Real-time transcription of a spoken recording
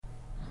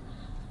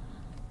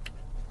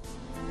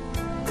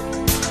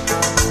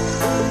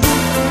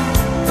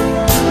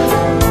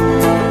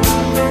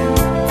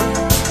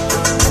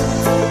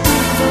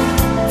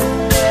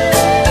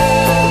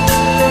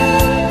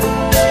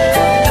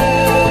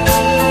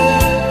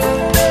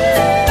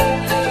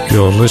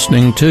You're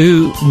listening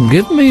to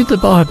Give Me the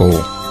Bible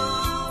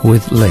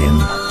with Len.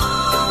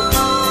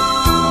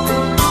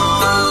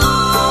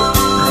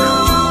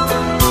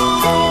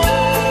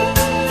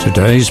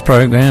 Today's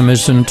program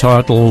is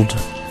entitled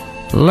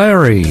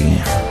Larry.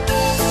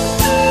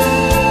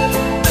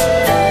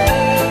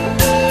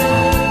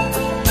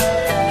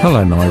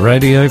 Hello, my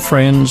radio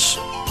friends.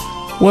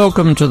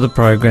 Welcome to the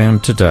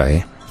program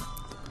today.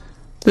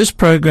 This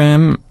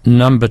program,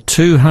 number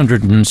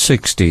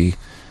 260,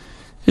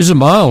 is a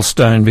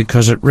milestone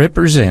because it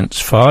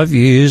represents 5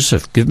 years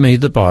of Give Me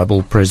the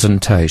Bible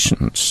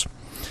presentations.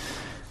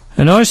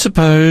 And I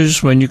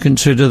suppose when you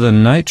consider the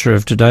nature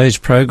of today's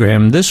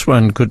program, this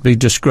one could be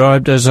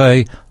described as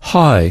a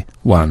high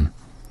one.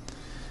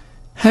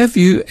 Have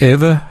you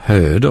ever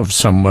heard of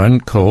someone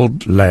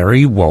called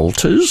Larry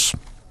Walters?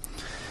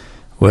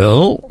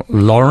 Well,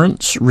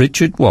 Lawrence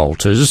Richard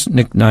Walters,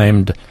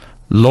 nicknamed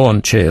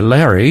Lawn Chair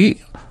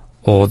Larry,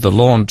 or the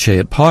Lawn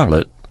Chair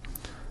Pilot,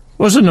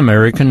 was an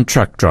American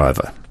truck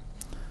driver.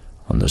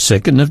 On the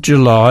 2nd of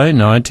July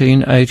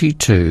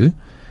 1982,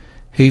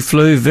 he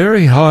flew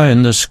very high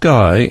in the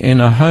sky in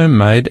a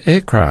homemade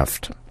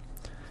aircraft.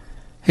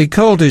 He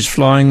called his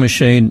flying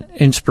machine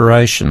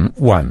Inspiration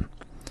 1.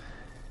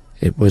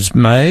 It was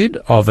made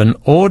of an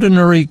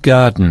ordinary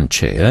garden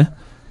chair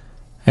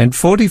and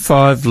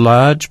 45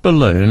 large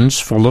balloons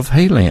full of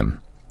helium.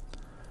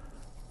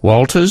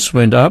 Walters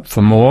went up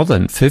for more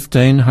than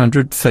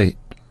 1,500 feet.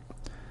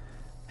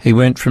 He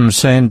went from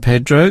San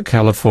Pedro,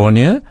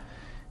 California,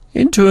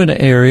 into an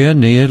area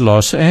near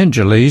Los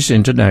Angeles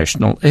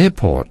International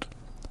Airport.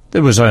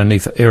 There was only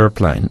for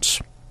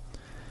aeroplanes.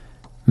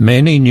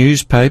 Many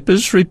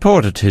newspapers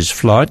reported his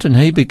flight and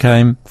he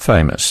became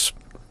famous.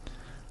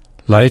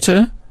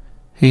 Later,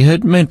 he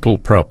had mental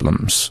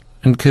problems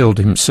and killed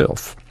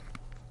himself.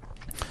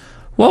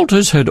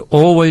 Walters had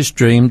always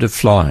dreamed of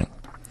flying.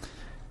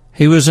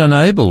 He was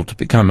unable to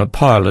become a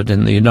pilot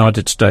in the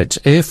United States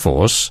Air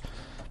Force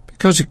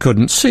because he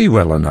couldn't see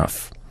well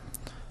enough.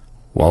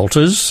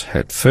 Walters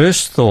had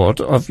first thought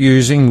of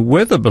using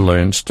weather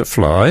balloons to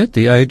fly at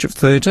the age of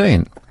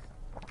 13.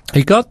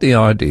 He got the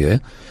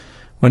idea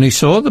when he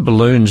saw the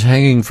balloons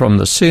hanging from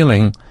the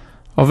ceiling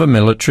of a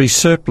military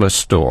surplus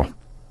store.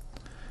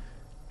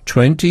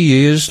 20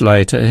 years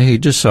later, he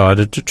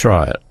decided to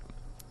try it.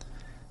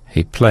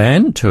 He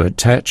planned to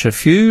attach a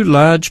few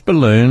large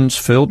balloons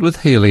filled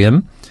with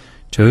helium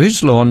to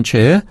his lawn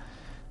chair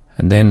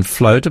and then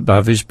float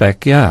above his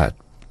backyard.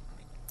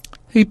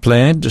 He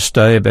planned to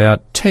stay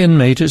about 10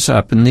 metres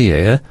up in the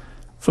air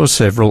for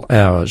several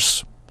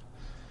hours.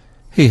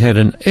 He had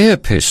an air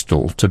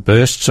pistol to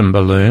burst some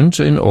balloons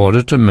in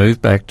order to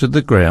move back to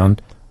the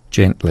ground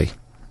gently.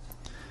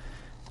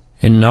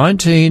 In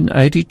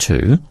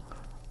 1982,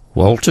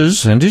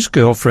 Walters and his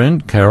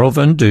girlfriend, Carol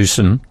Van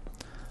Dusen,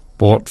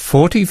 bought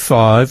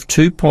 45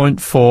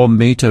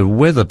 2.4-metre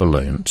weather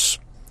balloons.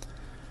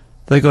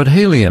 They got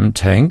helium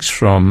tanks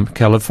from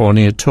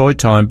California Toy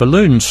Time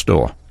Balloon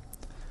Store.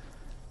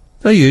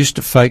 They used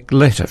a fake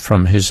letter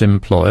from his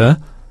employer,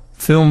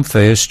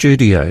 Filmfare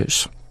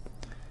Studios.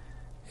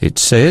 It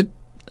said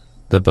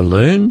the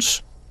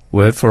balloons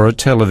were for a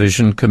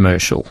television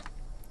commercial.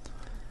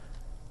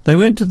 They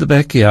went to the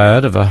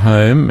backyard of a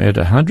home at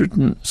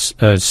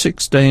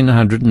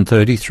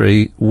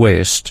 1633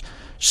 West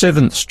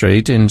 7th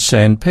Street in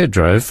San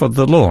Pedro for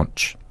the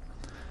launch.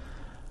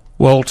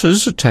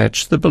 Walters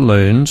attached the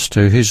balloons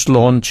to his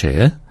lawn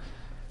chair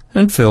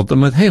and filled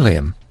them with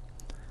helium.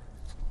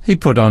 He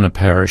put on a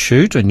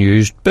parachute and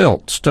used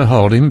belts to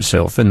hold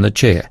himself in the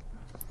chair.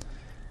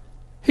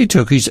 He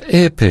took his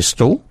air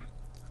pistol,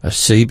 a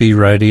CB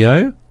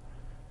radio,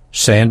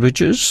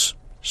 sandwiches,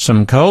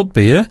 some cold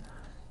beer,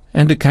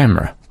 and a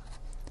camera.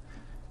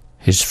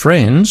 His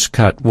friends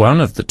cut one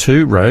of the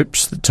 2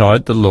 ropes that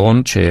tied the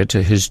lawn chair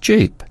to his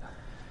Jeep,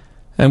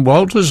 and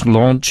Walter's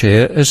lawn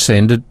chair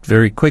ascended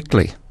very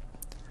quickly.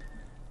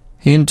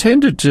 He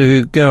intended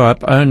to go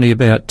up only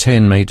about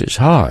 10 metres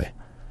high,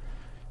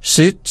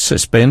 sit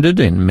suspended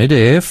in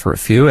mid-air for a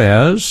few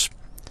hours,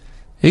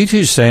 eat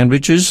his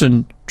sandwiches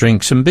and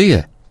drink some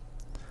beer,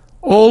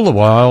 all the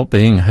while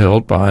being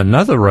held by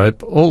another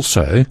rope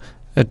also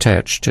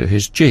attached to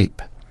his Jeep.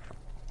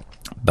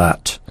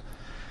 But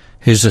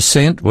his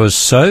ascent was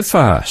so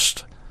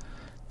fast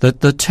that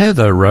the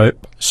tether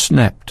rope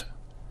snapped.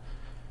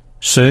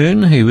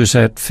 Soon he was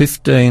at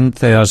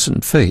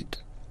 15,000 feet.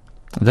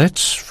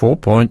 That's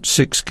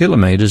 4.6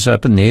 kilometres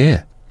up in the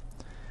air.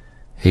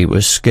 He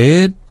was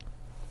scared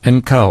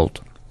and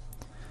cold.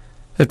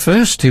 At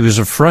first he was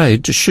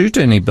afraid to shoot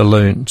any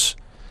balloons.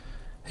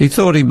 He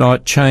thought he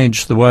might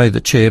change the way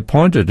the chair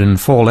pointed and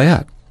fall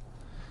out.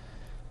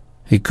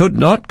 He could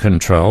not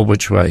control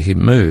which way he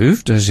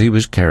moved as he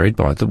was carried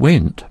by the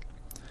wind.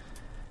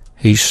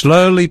 He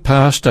slowly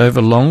passed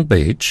over Long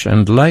Beach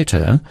and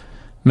later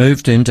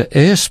moved into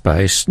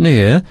airspace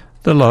near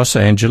the Los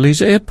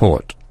Angeles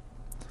airport.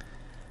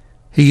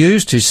 He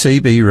used his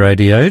CB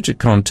radio to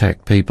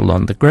contact people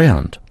on the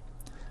ground.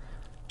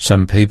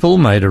 Some people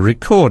made a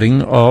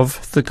recording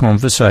of the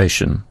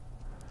conversation.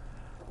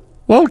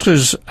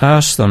 Walters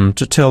asked them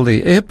to tell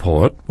the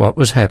airport what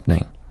was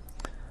happening.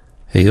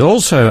 He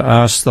also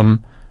asked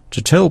them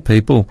to tell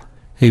people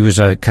he was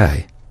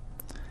okay.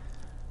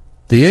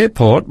 The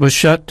airport was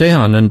shut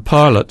down and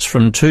pilots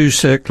from 2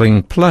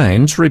 circling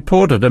planes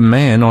reported a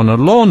man on a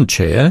lawn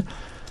chair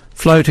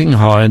floating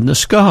high in the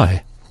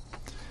sky.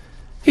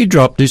 He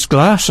dropped his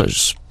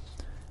glasses,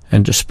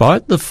 and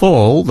despite the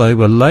fall, they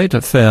were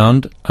later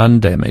found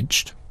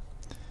undamaged.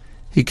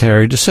 He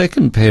carried a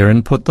second pair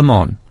and put them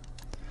on.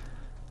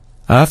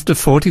 After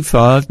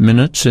 45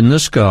 minutes in the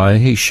sky,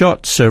 he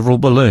shot several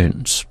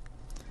balloons.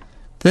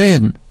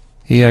 Then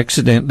he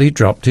accidentally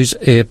dropped his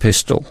air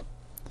pistol.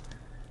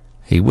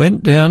 He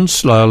went down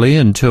slowly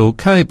until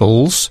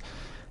cables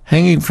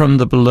hanging from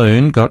the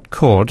balloon got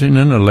caught in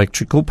an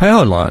electrical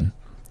power line.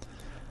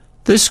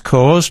 This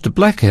caused a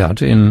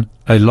blackout in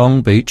a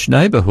Long Beach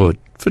neighbourhood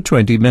for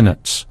 20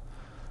 minutes.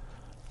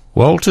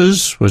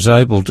 Walters was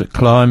able to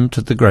climb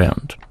to the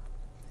ground.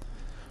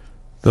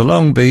 The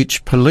Long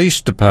Beach Police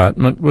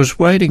Department was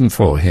waiting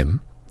for him.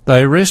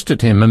 They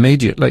arrested him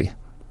immediately.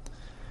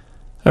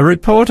 A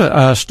reporter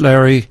asked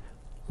Larry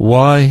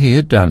why he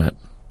had done it.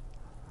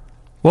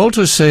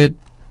 Walters said,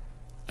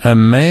 "A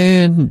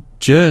man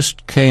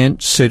just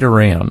can't sit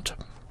around."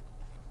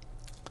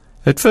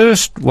 At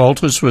first,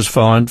 Walters was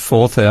fined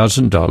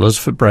 $4,000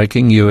 for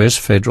breaking US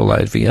federal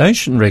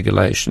aviation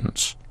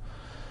regulations.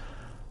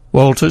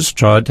 Walters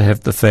tried to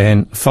have the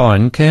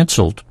fine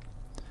cancelled.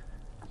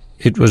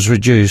 It was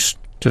reduced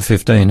to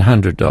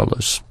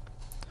 $1,500.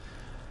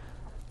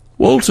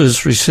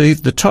 Walters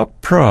received the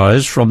top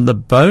prize from the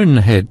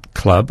Bonehead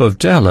Club of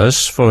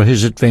Dallas for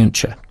his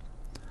adventure.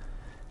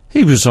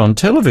 He was on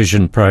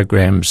television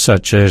programs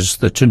such as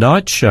The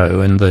Tonight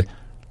Show and The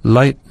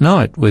Late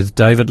Night with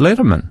David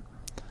Letterman.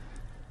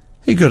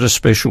 He got a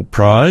special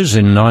prize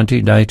in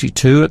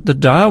 1982 at the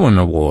Darwin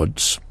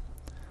Awards.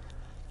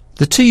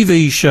 The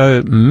TV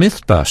show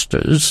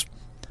Mythbusters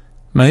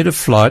made a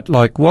flight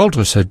like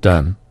Walters had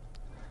done,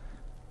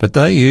 but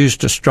they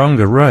used a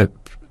stronger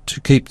rope to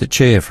keep the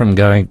chair from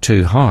going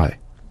too high.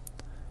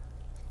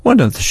 One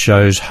of the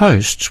show's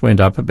hosts went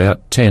up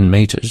about 10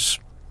 metres.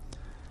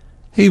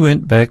 He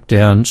went back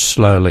down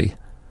slowly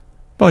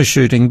by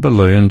shooting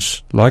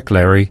balloons like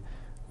Larry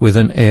with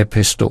an air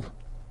pistol.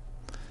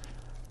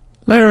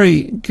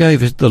 Larry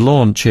gave the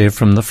lawn chair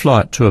from the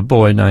flight to a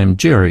boy named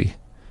Jerry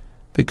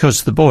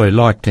because the boy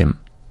liked him.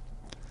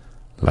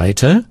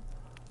 Later,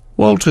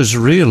 Walters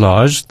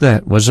realised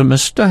that was a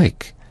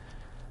mistake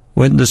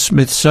when the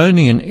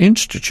Smithsonian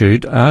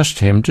Institute asked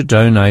him to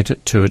donate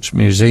it to its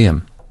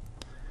museum.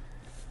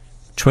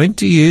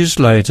 20 years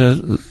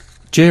later,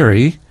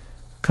 Jerry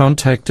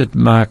contacted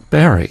Mark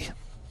Barry.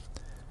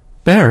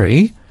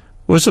 Barry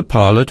was a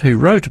pilot who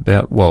wrote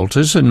about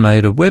Walters and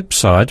made a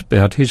website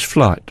about his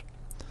flight.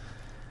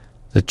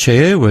 The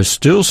chair was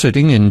still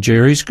sitting in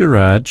Jerry's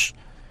garage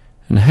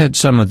and had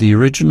some of the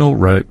original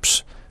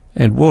ropes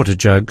and water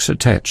jugs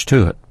attached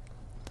to it.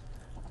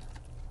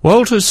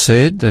 Walters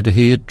said that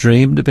he had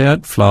dreamed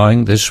about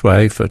flying this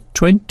way for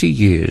 20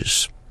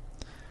 years,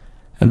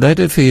 and that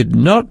if he had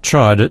not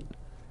tried it,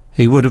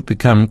 he would have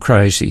become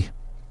crazy.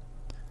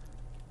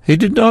 He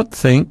did not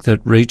think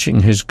that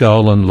reaching his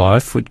goal in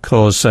life would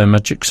cause so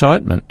much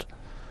excitement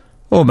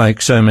or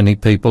make so many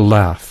people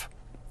laugh.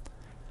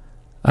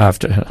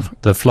 After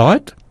the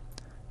flight,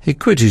 he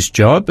quit his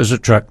job as a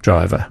truck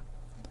driver.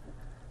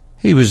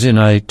 He was in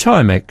a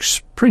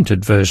Timex print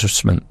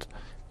advertisement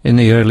in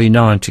the early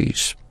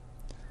 90s.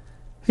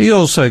 He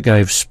also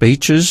gave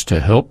speeches to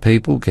help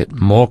people get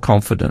more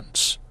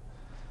confidence.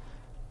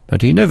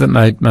 But he never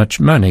made much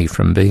money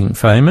from being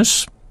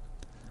famous.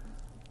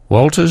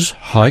 Walters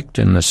hiked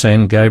in the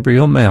San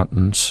Gabriel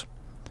Mountains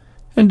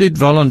and did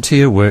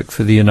volunteer work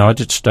for the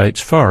United States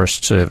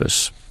Forest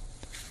Service.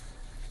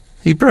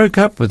 He broke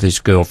up with his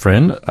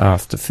girlfriend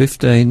after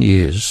 15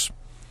 years.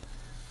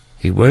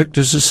 He worked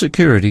as a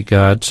security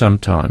guard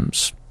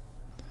sometimes.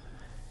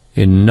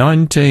 In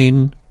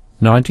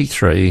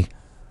 1993,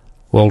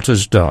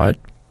 Walters died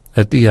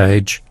at the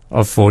age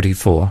of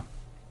 44.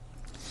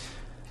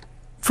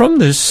 From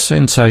this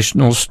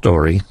sensational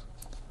story,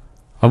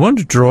 I want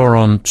to draw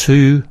on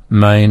 2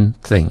 main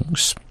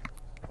things.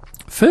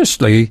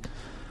 Firstly,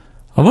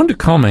 I want to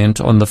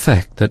comment on the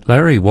fact that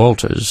Larry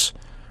Walters,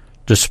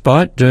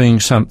 despite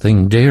doing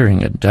something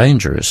daring and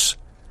dangerous,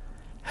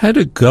 had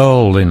a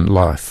goal in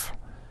life,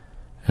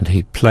 and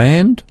he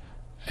planned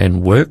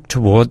and worked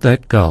toward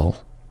that goal.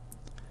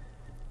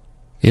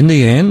 In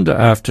the end,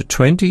 after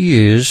 20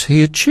 years,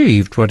 he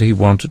achieved what he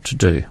wanted to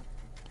do.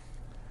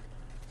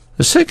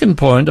 The second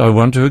point I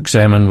want to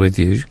examine with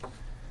you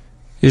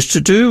is to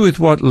do with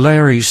what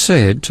Larry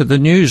said to the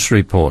news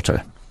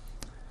reporter.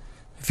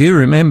 If you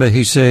remember,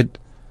 he said,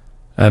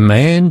 "A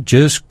man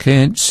just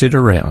can't sit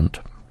around."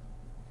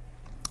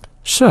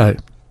 So,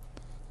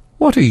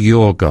 what are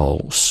your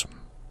goals?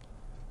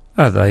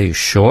 Are they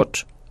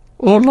short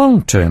or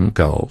long-term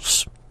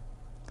goals?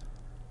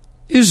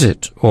 Is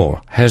it,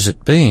 or has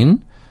it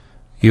been,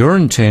 your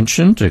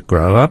intention to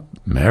grow up,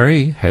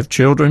 marry, have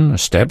children,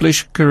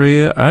 establish a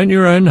career, own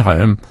your own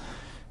home,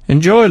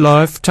 enjoy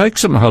life, take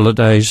some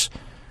holidays,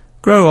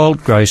 grow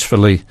old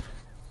gracefully,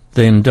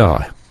 then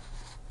die.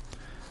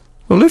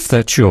 Well, if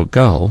that's your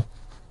goal,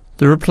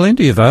 there are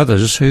plenty of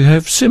others who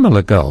have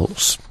similar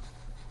goals.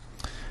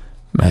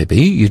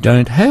 Maybe you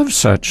don't have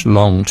such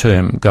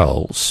long-term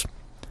goals.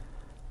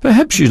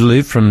 Perhaps you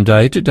live from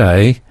day to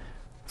day,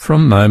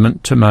 from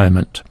moment to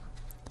moment.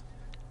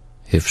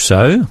 If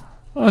so,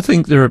 I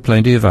think there are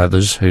plenty of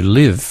others who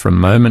live from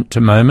moment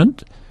to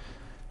moment,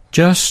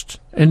 just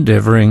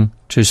endeavouring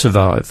to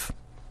survive.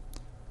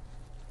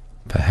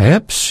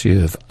 Perhaps you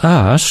have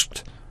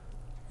asked,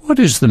 what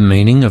is the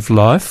meaning of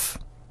life?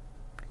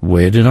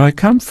 Where did I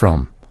come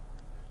from?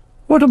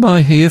 What am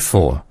I here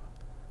for?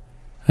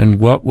 And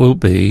what will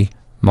be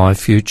my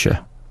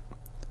future?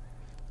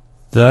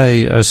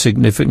 They are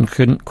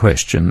significant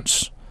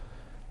questions,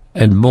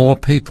 and more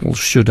people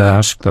should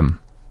ask them.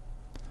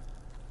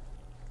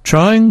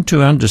 Trying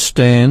to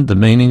understand the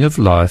meaning of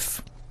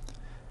life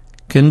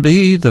can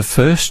be the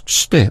first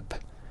step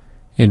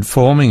in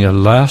forming a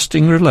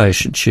lasting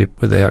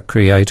relationship with our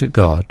Creator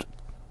God.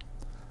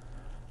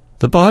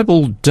 The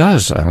Bible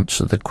does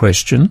answer the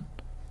question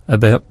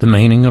about the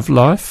meaning of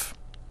life.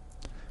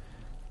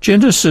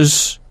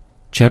 Genesis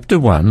chapter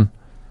 1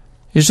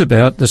 is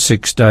about the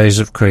 6 days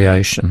of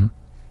creation.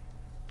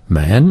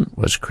 Man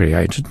was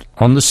created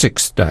on the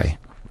 6th day.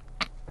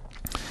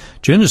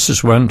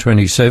 Genesis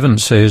 1:27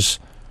 says,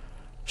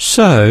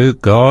 "So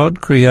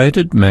God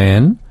created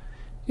man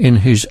in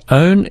his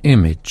own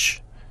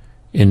image.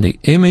 In the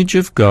image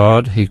of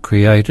God he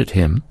created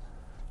him.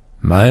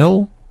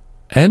 Male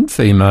and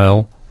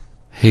female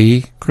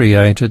he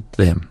created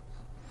them."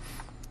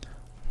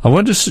 I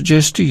want to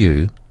suggest to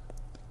you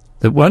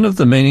that one of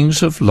the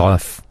meanings of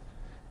life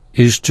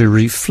is to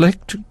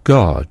reflect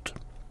God,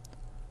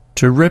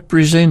 to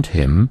represent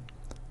him,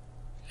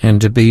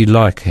 and to be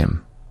like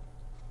him.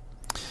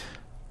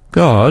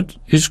 God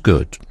is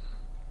good.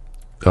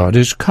 God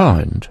is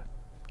kind.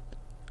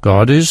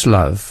 God is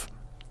love.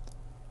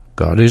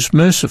 God is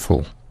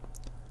merciful.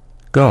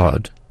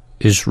 God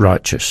is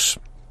righteous.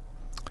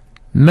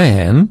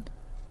 Man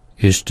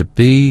is to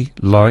be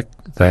like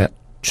that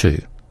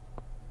too.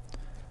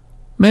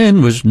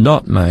 Man was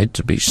not made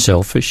to be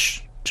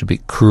selfish, to be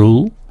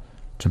cruel,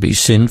 to be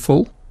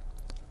sinful.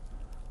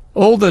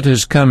 All that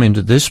has come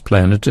into this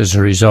planet as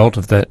a result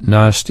of that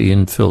nasty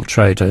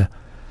infiltrator,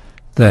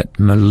 that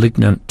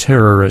malignant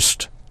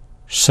terrorist,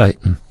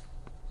 Satan.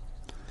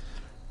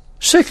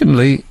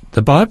 Secondly,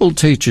 the Bible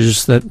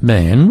teaches that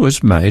man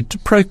was made to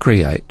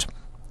procreate.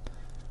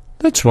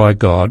 That's why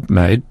God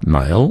made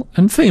male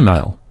and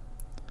female.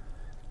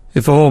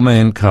 If all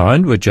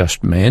mankind were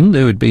just men,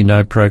 there would be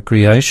no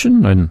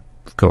procreation, and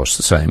of course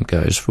the same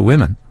goes for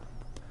women.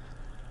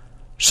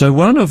 So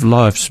one of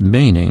life's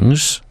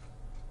meanings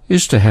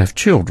is to have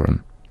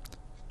children,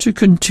 to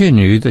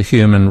continue the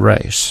human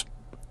race.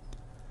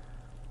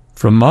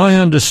 From my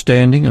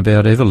understanding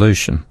about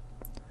evolution,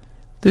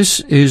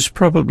 this is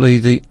probably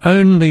the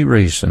only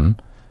reason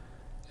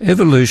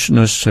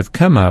evolutionists have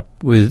come up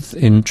with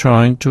in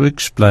trying to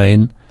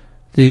explain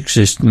the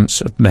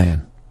existence of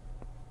man.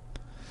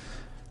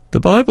 The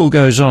Bible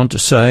goes on to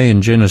say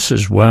in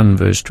Genesis 1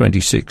 verse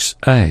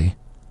 26a,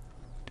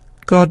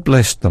 God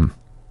blessed them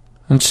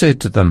and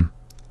said to them,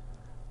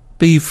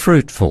 "Be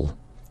fruitful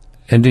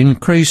and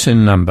increase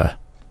in number,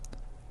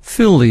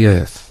 fill the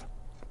earth."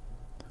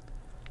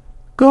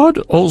 God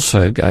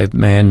also gave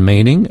man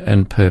meaning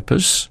and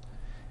purpose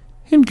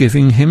in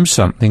giving him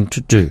something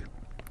to do.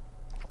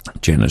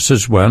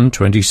 Genesis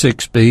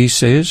 1:26b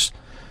says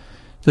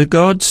that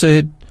God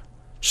said,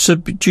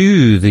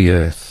 "Subdue the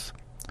earth,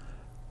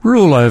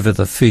 rule over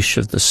the fish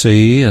of the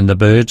sea and the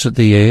birds of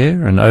the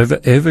air, and over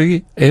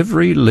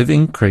every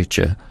living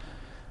creature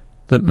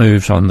that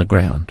moves on the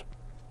ground."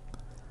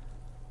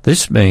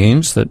 This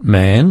means that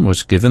man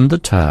was given the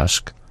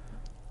task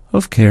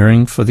of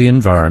caring for the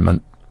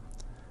environment,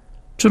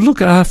 to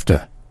look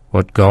after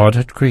what God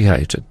had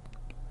created.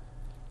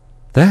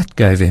 That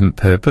gave him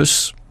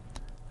purpose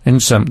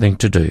and something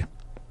to do.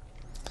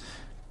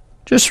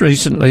 Just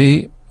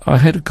recently, I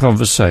had a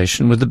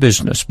conversation with a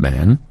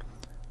businessman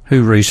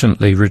who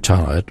recently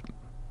retired.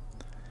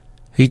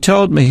 He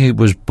told me he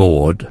was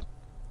bored.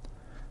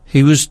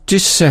 He was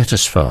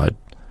dissatisfied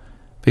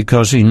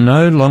because he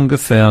no longer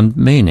found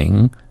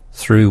meaning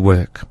through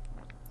work.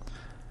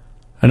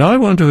 And I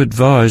want to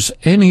advise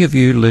any of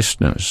you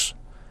listeners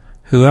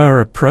who are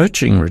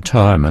approaching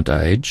retirement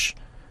age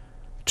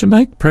to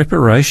make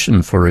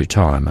preparation for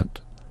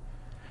retirement.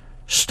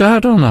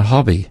 Start on a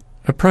hobby,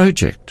 a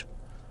project,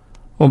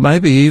 or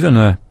maybe even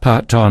a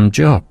part-time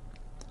job,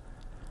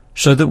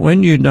 so that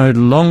when you no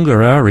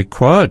longer are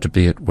required to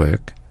be at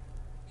work,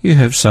 you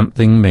have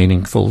something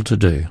meaningful to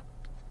do.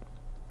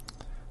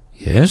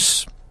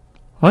 Yes,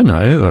 I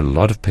know a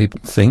lot of people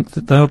think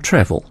that they'll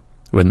travel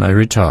when they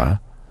retire,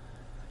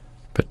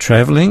 but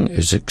travelling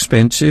is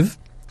expensive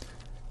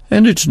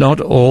and it's not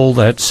all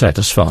that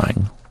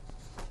satisfying.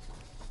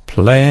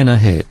 Plan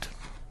ahead.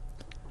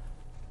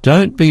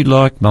 Don't be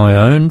like my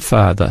own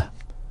father,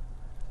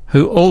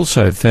 who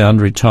also found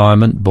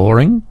retirement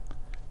boring,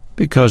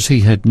 because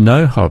he had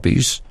no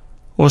hobbies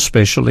or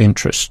special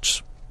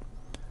interests.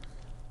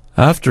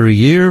 After a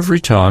year of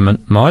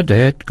retirement, my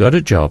dad got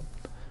a job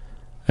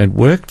and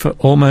worked for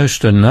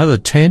almost another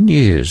 10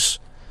 years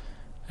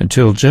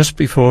until just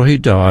before he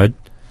died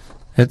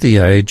at the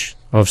age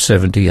of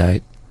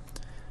 78.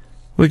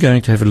 We're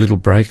going to have a little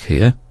break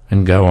here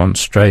and go on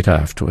straight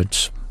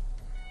afterwards.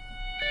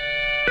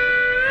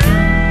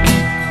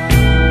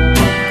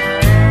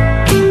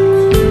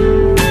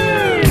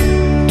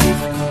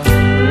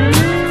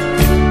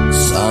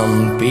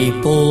 Some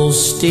people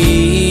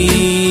steal,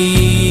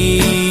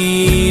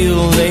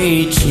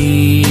 they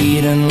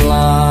cheat and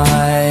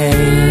lie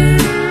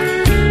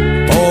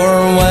for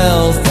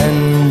wealth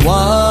and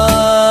what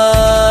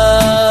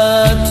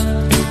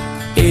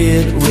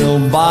it will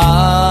buy.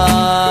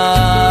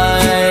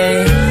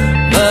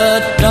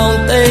 But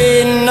don't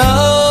they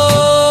know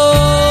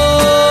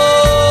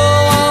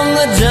on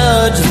the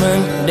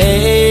judgment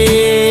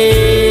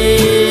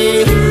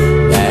day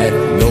that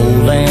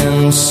gold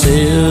and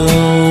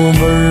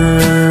silver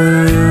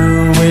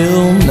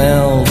will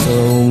melt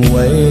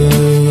away?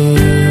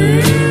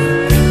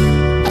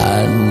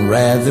 I'd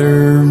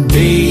rather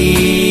be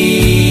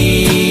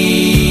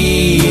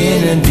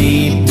in a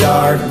deep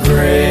dark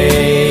grave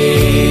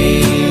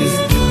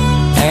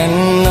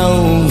and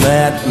know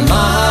that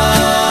my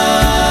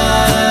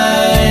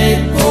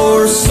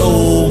poor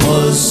soul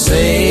was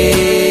saved,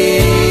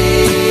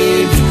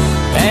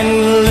 and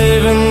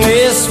live in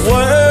this world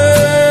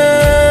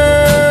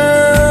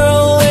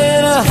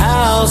in a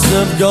house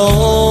of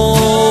gold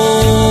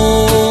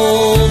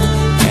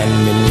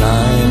and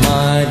deny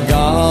my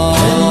God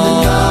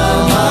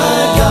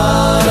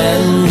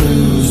and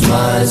lose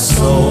my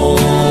soul.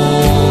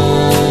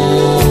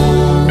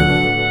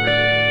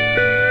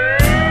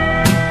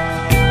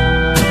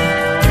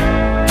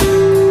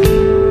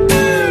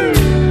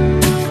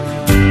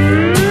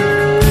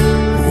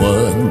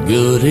 What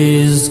good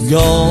is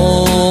gold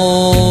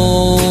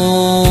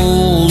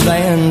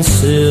and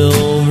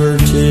silver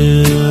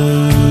too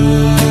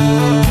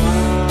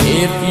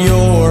if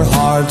your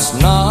heart's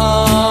not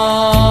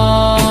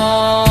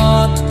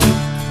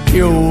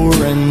pure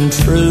and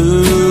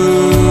true?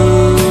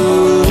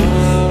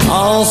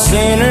 All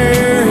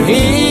sinner,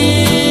 hear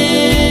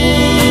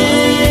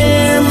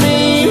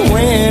me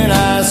when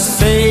I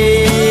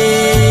say,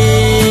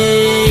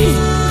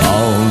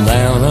 fall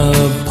down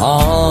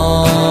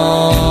upon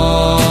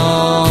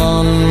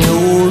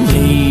your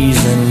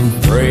knees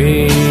and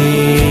pray.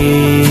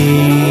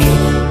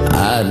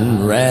 I'd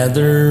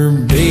rather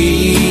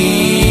be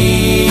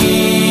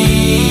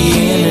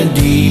in a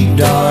deep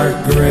dark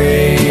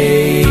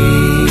grave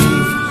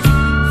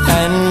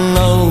and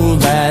know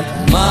that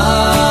my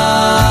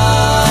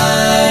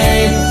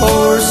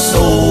poor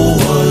soul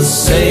was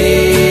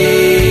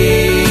saved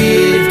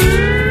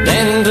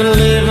than to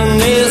live in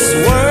this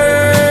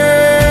world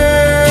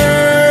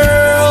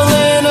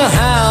in a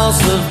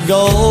house of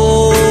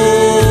gold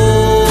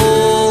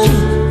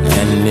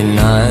and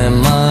deny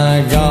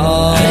my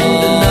God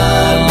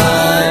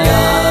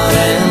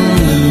and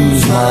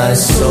lose my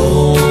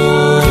soul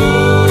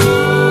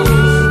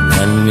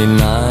and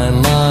deny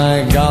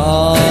my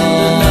God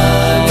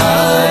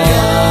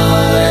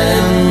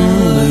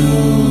and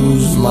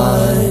lose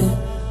my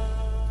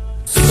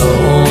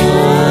soul.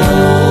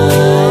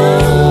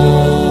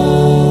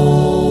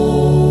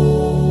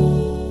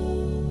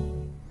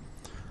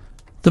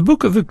 The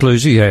book of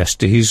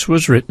Ecclesiastes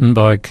was written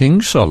by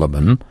King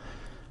Solomon,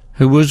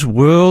 who was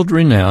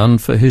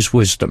world-renowned for his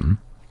wisdom.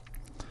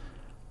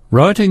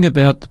 Writing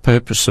about the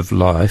purpose of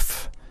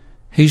life,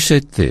 he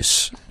said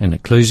this in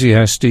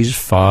Ecclesiastes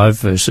 5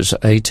 verses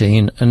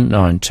 18 and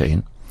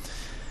 19.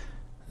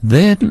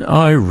 Then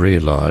I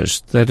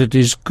realized that it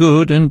is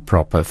good and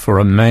proper for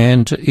a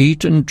man to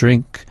eat and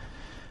drink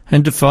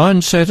and to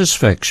find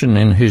satisfaction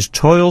in his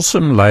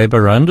toilsome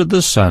labour under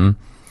the sun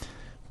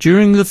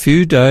during the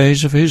few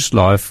days of his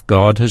life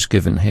God has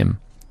given him,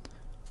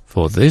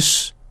 for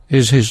this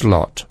is his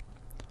lot.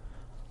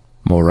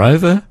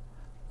 Moreover,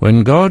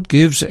 when God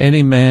gives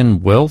any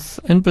man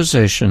wealth and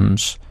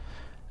possessions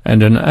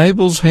and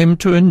enables him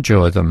to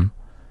enjoy them,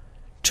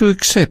 to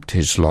accept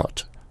his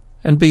lot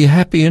and be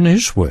happy in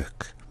his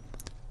work,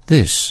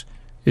 this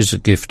is a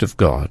gift of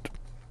God.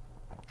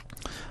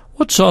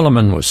 What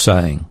Solomon was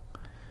saying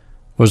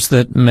was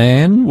that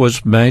man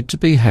was made to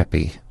be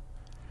happy,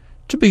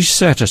 to be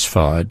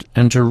satisfied,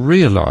 and to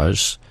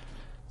realize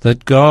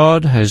that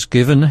God has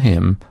given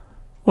him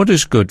what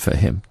is good for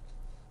him.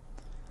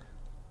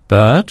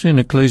 But in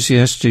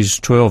Ecclesiastes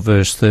 12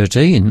 verse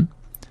 13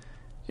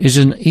 is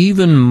an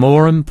even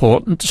more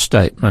important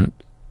statement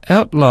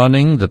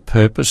outlining the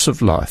purpose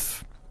of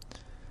life.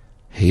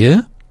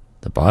 Here,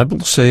 the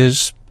Bible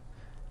says,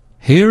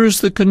 "Here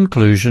is the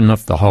conclusion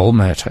of the whole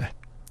matter.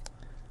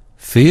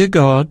 Fear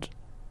God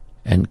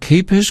and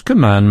keep his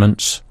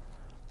commandments,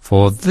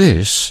 for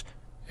this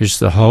is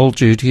the whole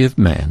duty of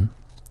man."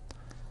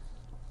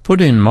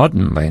 Put in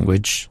modern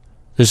language,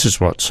 this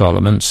is what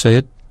Solomon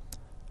said: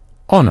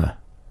 honour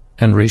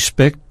and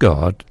respect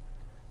God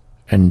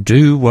and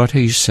do what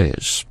he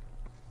says.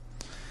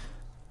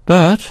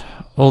 But,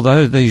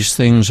 although these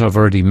things I've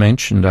already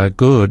mentioned are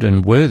good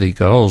and worthy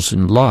goals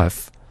in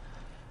life,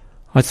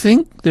 I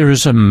think there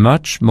is a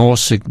much more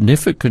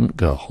significant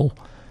goal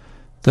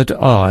that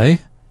I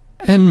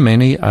and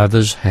many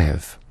others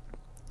have.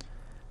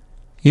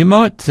 You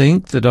might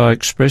think that I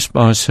express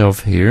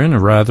myself here in a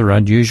rather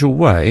unusual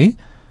way,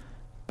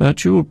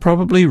 but you will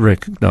probably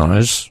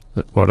recognise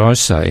that what I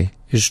say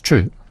is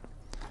true.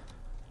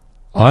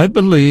 I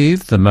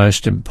believe the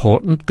most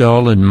important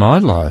goal in my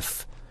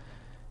life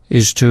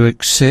is to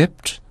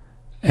accept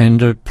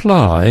and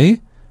apply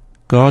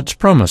God's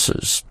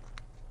promises.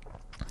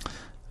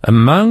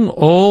 Among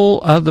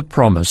all other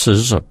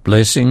promises of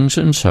blessings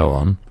and so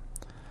on,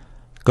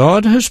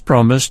 God has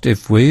promised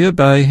if we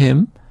obey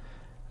him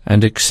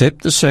and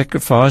accept the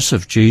sacrifice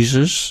of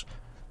Jesus,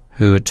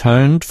 who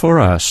atoned for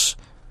us,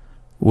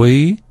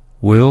 we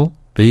will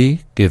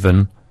be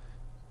given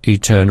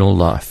eternal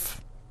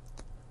life.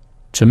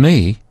 To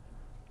me,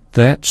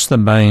 that's the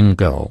main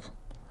goal,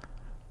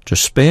 to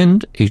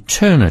spend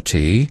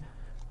eternity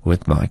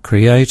with my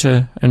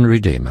Creator and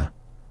Redeemer.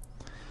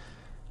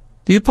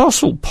 The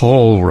Apostle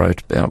Paul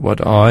wrote about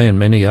what I and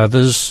many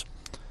others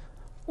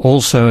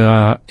also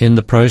are in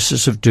the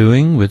process of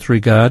doing with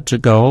regard to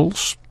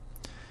goals.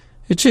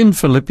 It's in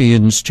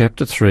Philippians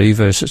chapter 3,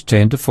 verses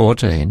 10 to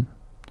 14.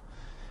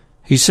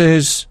 He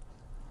says,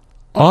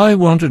 I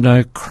want to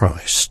know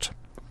Christ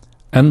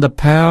and the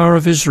power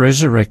of his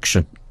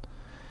resurrection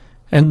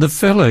and the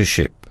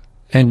fellowship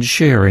and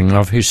sharing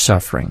of his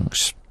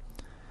sufferings,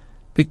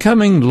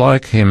 becoming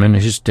like him in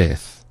his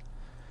death,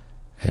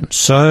 and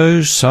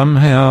so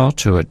somehow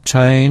to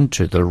attain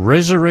to the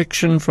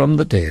resurrection from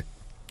the dead.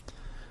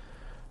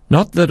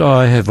 Not that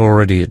I have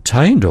already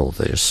attained all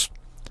this,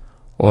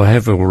 or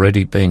have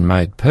already been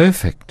made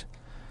perfect,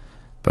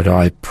 but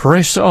I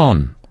press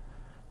on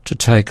to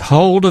take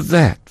hold of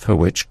that for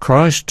which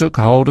Christ took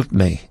hold of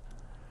me.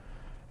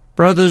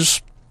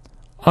 Brothers,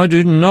 I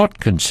do not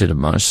consider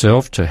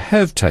myself to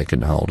have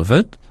taken hold of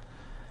it,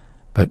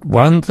 but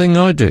one thing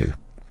I do,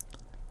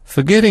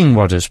 forgetting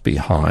what is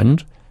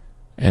behind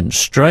and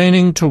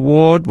straining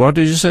toward what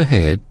is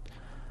ahead,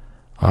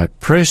 I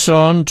press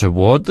on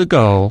toward the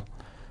goal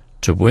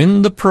to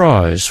win the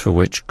prize for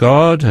which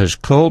God has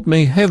called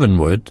me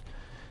heavenward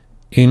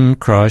in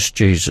Christ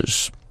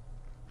Jesus.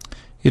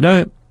 You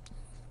know,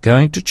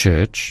 going to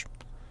church,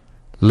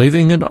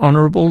 living an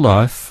honourable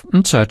life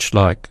and such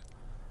like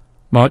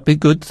might be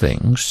good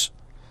things,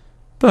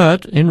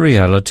 but in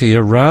reality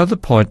are rather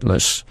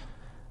pointless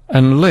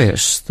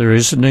unless there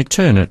is an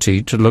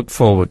eternity to look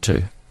forward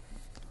to.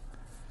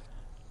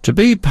 To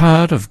be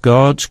part of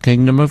God's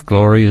kingdom of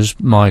glory is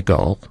my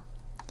goal.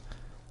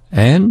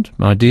 And,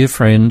 my dear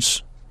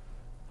friends,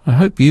 I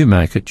hope you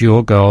make it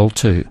your goal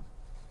too.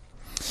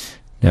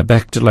 Now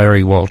back to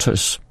Larry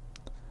Walters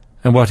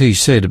and what he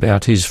said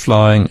about his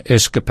flying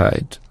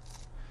escapade.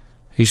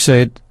 He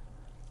said,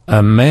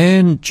 a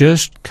man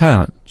just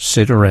can't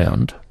sit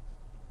around.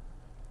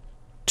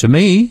 To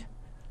me,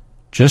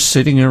 just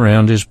sitting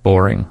around is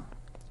boring.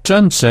 It's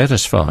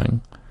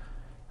unsatisfying,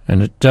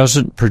 and it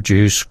doesn't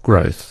produce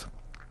growth.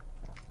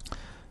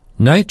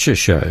 Nature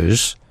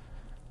shows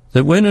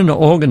that when an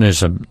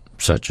organism,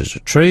 such as a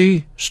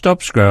tree,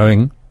 stops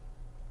growing,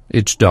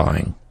 it's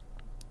dying.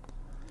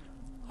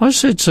 I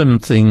said some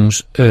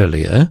things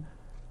earlier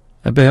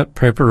about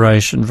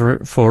preparation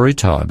for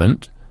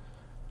retirement,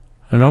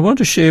 and I want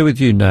to share with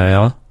you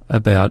now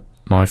about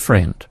my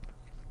friend.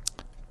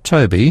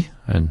 Toby,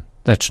 and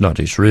that's not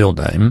his real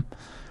name,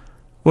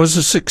 was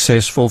a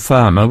successful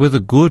farmer with a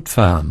good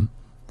farm.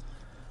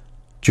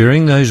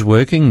 During those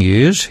working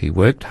years he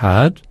worked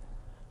hard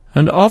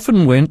and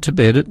often went to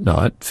bed at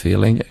night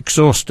feeling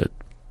exhausted.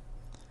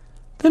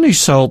 Then he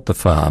sold the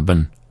farm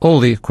and all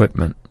the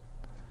equipment.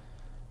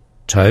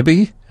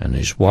 Toby and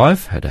his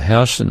wife had a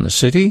house in the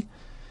city,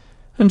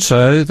 and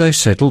so they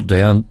settled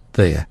down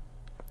there.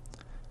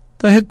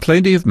 They had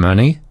plenty of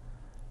money,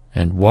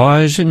 and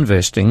wise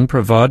investing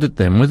provided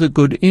them with a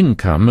good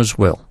income as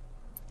well.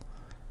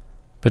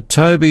 But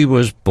Toby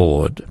was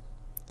bored.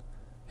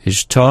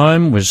 His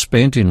time was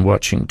spent in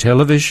watching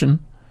television,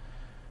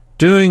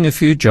 doing a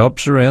few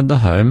jobs around the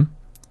home,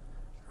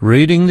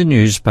 reading the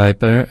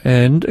newspaper,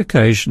 and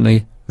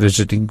occasionally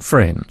visiting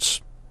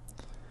friends.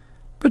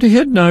 But he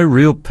had no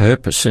real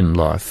purpose in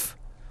life.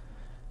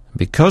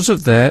 Because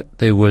of that,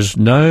 there was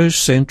no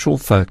central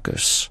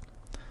focus,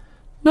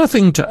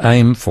 nothing to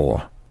aim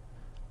for,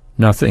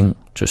 nothing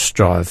to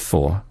strive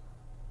for.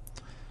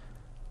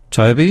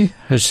 Toby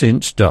has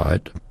since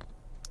died.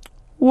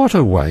 What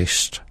a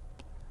waste!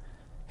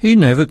 He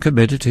never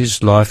committed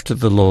his life to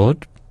the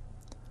Lord.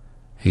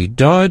 He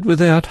died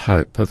without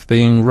hope of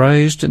being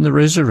raised in the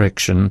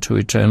resurrection to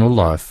eternal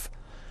life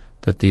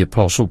that the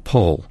Apostle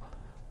Paul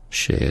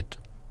shared.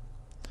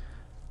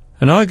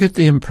 And I get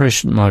the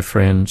impression, my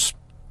friends,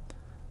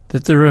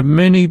 that there are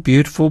many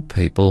beautiful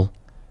people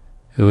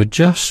who are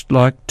just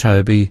like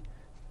Toby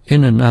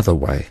in another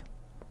way.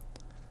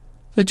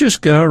 They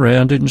just go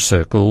around in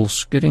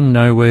circles, getting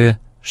nowhere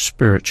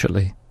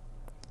spiritually.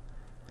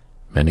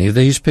 Many of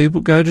these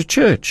people go to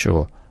church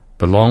or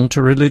belong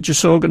to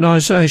religious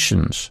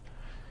organisations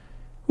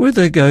where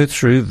they go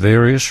through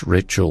various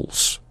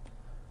rituals,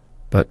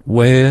 but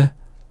where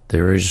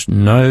there is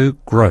no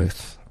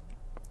growth.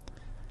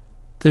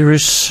 There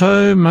is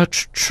so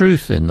much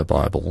truth in the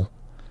Bible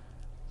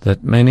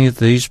that many of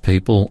these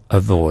people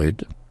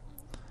avoid.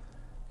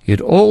 Yet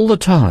all the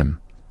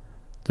time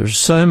there is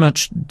so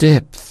much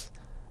depth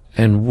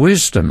and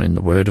wisdom in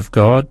the Word of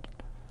God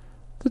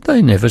that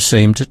they never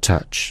seem to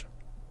touch.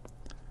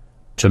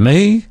 To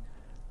me,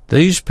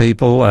 these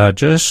people are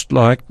just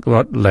like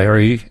what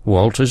Larry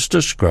Walters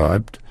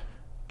described,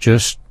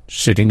 just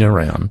sitting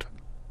around.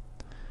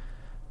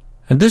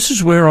 And this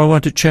is where I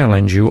want to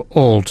challenge you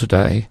all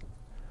today.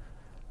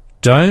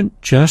 Don't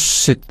just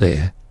sit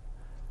there.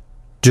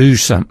 Do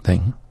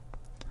something.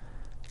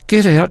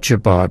 Get out your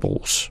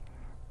Bibles.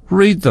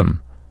 Read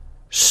them.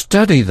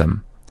 Study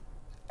them.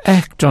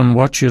 Act on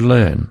what you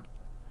learn.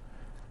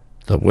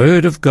 The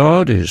Word of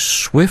God is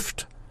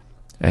swift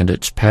and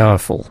it's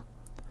powerful.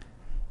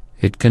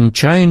 It can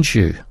change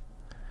you.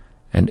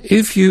 And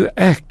if you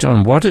act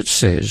on what it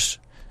says,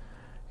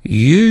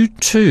 you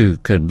too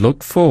can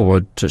look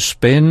forward to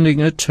spending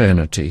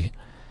eternity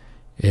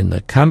in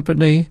the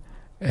company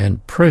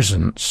and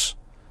presence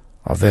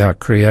of our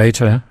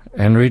Creator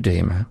and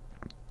Redeemer.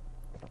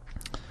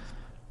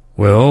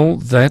 Well,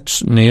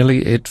 that's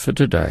nearly it for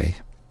today.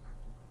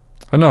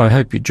 And I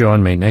hope you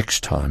join me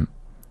next time.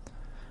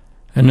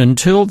 And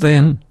until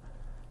then,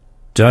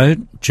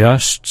 don't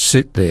just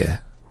sit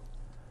there.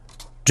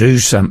 Do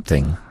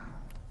something.